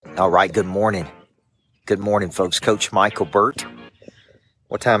All right, good morning. Good morning, folks. Coach Michael Burt.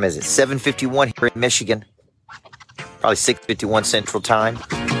 What time is it? 7:51 here in Michigan. Probably 6:51 Central Time.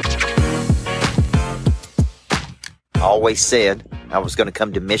 I always said I was going to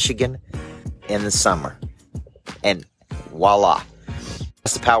come to Michigan in the summer. And voila.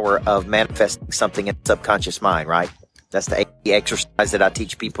 That's the power of manifesting something in the subconscious mind, right? That's the A exercise that I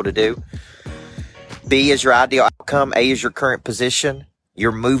teach people to do. B is your ideal outcome. A is your current position.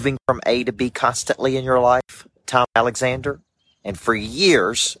 You're moving from A to B constantly in your life. Tom Alexander. And for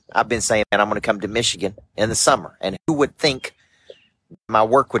years, I've been saying, man, I'm going to come to Michigan in the summer. And who would think my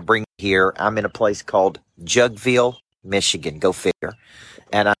work would bring me here? I'm in a place called Jugville, Michigan. Go figure.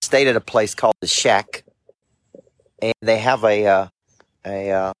 And I stayed at a place called The Shack. And they have a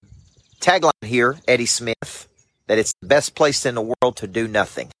tagline here, Eddie Smith, that it's the best place in the world to do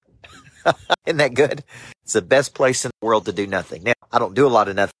nothing. Isn't that good? It's the best place in the world to do nothing. Now, I don't do a lot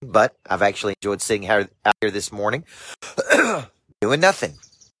of nothing, but I've actually enjoyed sitting out here this morning doing nothing.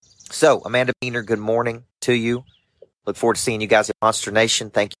 So, Amanda Beener, good morning to you. Look forward to seeing you guys at Monster Nation.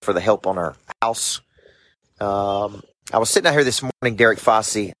 Thank you for the help on our house. I was sitting out here this morning, Derek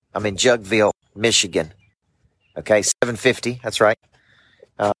Fossey. I'm in Jugville, Michigan. Okay, 750. That's right.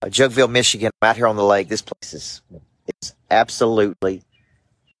 Jugville, Michigan. I'm out here on the lake. This place is absolutely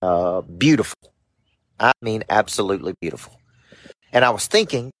beautiful. I mean, absolutely beautiful. And I was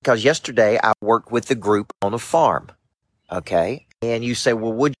thinking, because yesterday I worked with the group on a farm. Okay. And you say,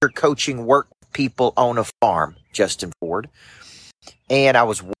 well, would your coaching work with people on a farm, Justin Ford? And I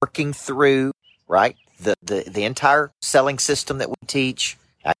was working through, right, the entire selling system that we teach,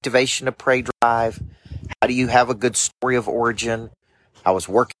 activation of prey drive. How do you have a good story of origin? I was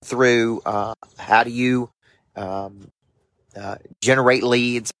working through how do you generate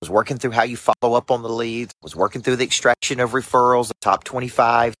leads. I was working through how you follow up on the leads. I was working through the extraction of referrals, the top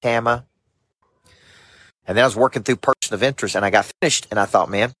 25, TAMA. And then I was working through person of interest, and I got finished, and I thought,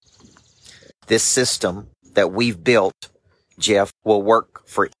 man, this system that we've built, Jeff, will work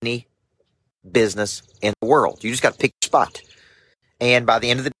for any business in the world. You just got to pick your spot. And by the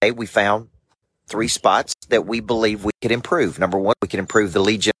end of the day, we found 3 spots that we believe we could improve. Number 1, we could improve the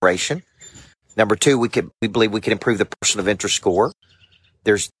lead generation. Number 2, we believe we can improve the person of interest score.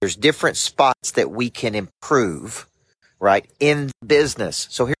 There's different spots that we can improve, right, in business.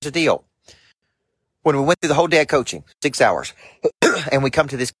 So here's the deal. When we went through the whole day of coaching, 6 hours, and we come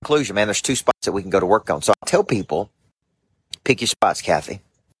to this conclusion, man, there's 2 spots that we can go to work on. So I tell people, pick your spots, Kathy.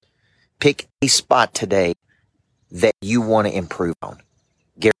 Pick a spot today that you want to improve on.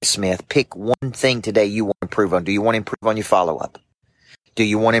 Gary Smith, pick one thing today you want to improve on. Do you want to improve on your follow-up? Do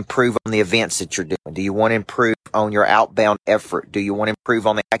you want to improve on the events that you're doing? Do you want to improve on your outbound effort? Do you want to improve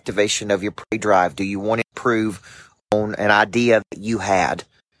on the activation of your prey drive? Do you want to improve on an idea that you had?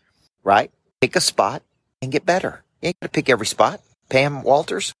 Right? Pick a spot and get better. You ain't got to pick every spot. Pam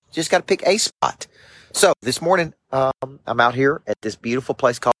Walters, just got to pick a spot. So this morning, I'm out here at this beautiful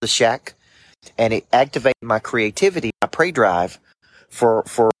place called The Shack, and it activated my creativity, my prey drive for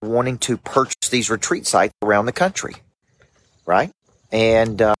wanting to purchase these retreat sites around the country. Right?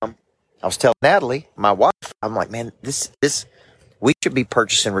 And I was telling Natalie, my wife, I'm like, man, this we should be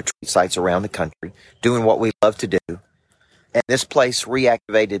purchasing retreat sites around the country, doing what we love to do. And this place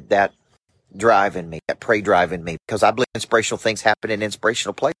reactivated that drive in me, that prey drive in me, because I believe inspirational things happen in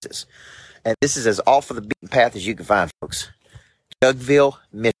inspirational places. And this is as off of the beaten path as you can find, folks. Jugville,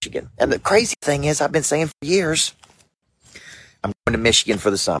 Michigan. And the crazy thing is, I've been saying for years, I'm going to Michigan for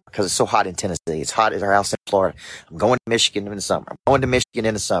the summer because it's so hot in Tennessee. It's hot at our house in Florida. I'm going to Michigan in the summer. I'm going to Michigan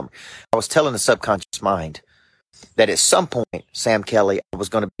in the summer. I was telling the subconscious mind that at some point, Sam Kelly, I was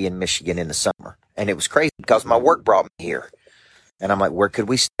going to be in Michigan in the summer. And it was crazy because my work brought me here. And I'm like, where could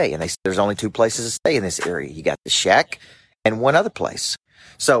we stay? And they said, there's only 2 places to stay in this area. You got The Shack and one other place.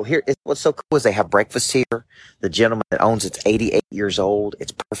 So here, what's so cool is they have breakfast here. The gentleman that owns it's 88 years old.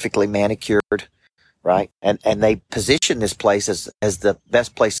 It's perfectly manicured. Right. And they position this place as the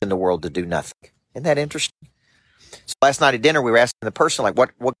best place in the world to do nothing. Isn't that interesting? So last night at dinner, we were asking the person, like,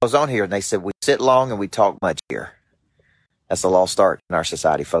 what goes on here? And they said, we sit long and we talk much here. That's the lost art in our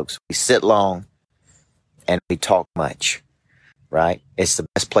society, folks. We sit long and we talk much. Right. It's the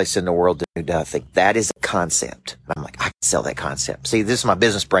best place in the world to do nothing. That is a concept. And I'm like, I can sell that concept. See, this is my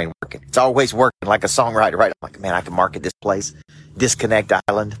business brain working. It's always working like a songwriter, right? I'm like, man, I can market this place, Disconnect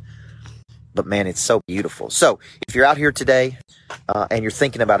Island. But man, it's so beautiful. So if you're out here today and you're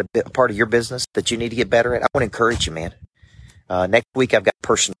thinking about a part of your business that you need to get better at, I want to encourage you, man. Next week, I've got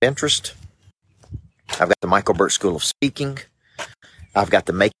Person of Interest. I've got the Michael Burt School of Speaking. I've got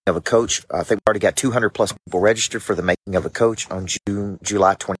the Making of a Coach. I think we already got 200 plus people registered for the Making of a Coach on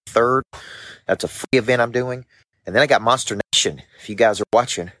July 23rd. That's a free event I'm doing. And then I got Monster Nation. If you guys are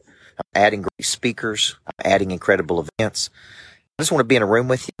watching, I'm adding great speakers. I'm adding incredible events. I just want to be in a room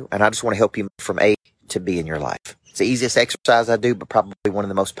with you, and I just want to help you move from A to B in your life. It's the easiest exercise I do, but probably one of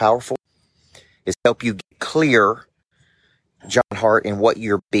the most powerful, is help you get clear, John Hart, in what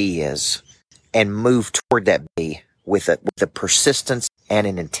your B is and move toward that B with a persistence and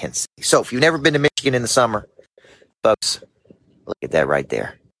an intensity. So if you've never been to Michigan in the summer, folks, look at that right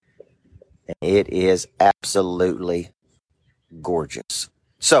there. And it is absolutely gorgeous.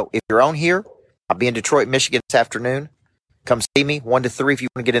 So if you're on here, I'll be in Detroit, Michigan this afternoon. Come see me, 1 to 3 if you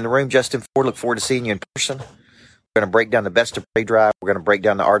want to get in the room. Justin Ford, look forward to seeing you in person. We're going to break down the Best of Prey Drive. We're going to break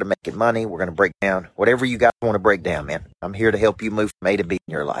down the art of making money. We're going to break down whatever you guys want to break down, man. I'm here to help you move from A to B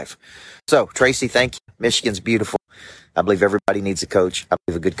in your life. So, Tracy, thank you. Michigan's beautiful. I believe everybody needs a coach. I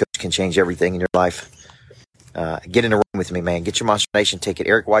believe a good coach can change everything in your life. Get in a room with me, man. Get your Monster Nation ticket.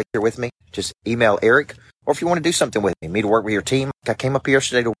 Eric White here with me. Just email Eric. Or if you want to do something with me to work with your team. I came up here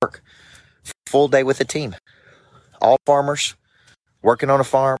yesterday to work full day with a team. All farmers working on a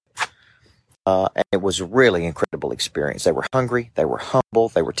farm. And it was a really incredible experience. They were hungry, they were humble,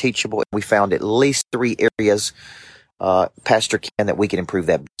 they were teachable. And we found at least 3 areas, Pastor Ken, that we can improve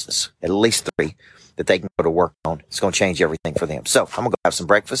that business. At least 3 that they can go to work on. It's going to change everything for them. So I'm going to go have some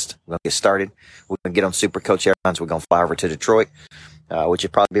breakfast. We're going to get started. We're going to get on Super Coach Airlines. We're going to fly over to Detroit, which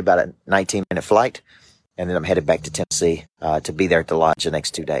would probably be about a 19-minute flight. And then I'm headed back to Tennessee to be there at the lodge the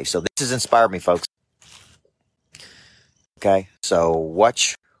next 2 days. So this has inspired me, folks. Okay, so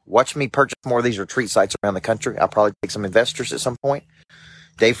watch me purchase more of these retreat sites around the country. I'll probably take some investors at some point.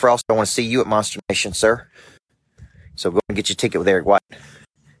 Dave Frost, I want to see you at Monster Nation, sir. So go and get your ticket with Eric White.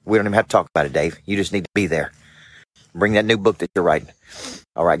 We don't even have to talk about it, Dave. You just need to be there. Bring that new book that you're writing.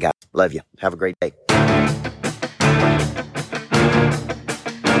 All right, guys. Love you. Have a great day.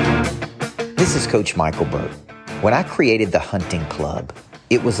 This is Coach Michael Burt. When I created the Hunting Club,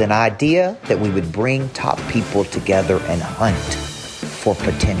 it was an idea that we would bring top people together and hunt for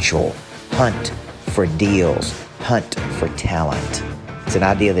potential, hunt for deals, hunt for talent. It's an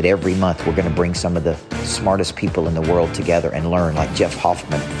idea that every month we're going to bring some of the smartest people in the world together and learn, like Jeff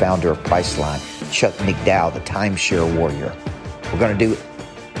Hoffman, founder of Priceline, Chuck McDowell, the timeshare warrior. We're going to do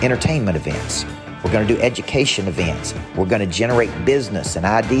entertainment events. We're going to do education events. We're going to generate business and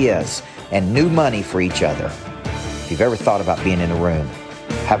ideas and new money for each other. If you've ever thought about being in a room,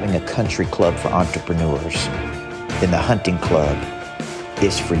 having a country club for entrepreneurs, then the Hunting Club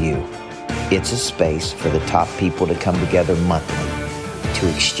is for you. It's a space for the top people to come together monthly to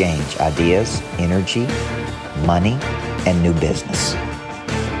exchange ideas, energy, money, and new business.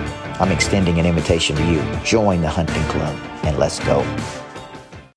 I'm extending an invitation to you. Join the Hunting Club and let's go.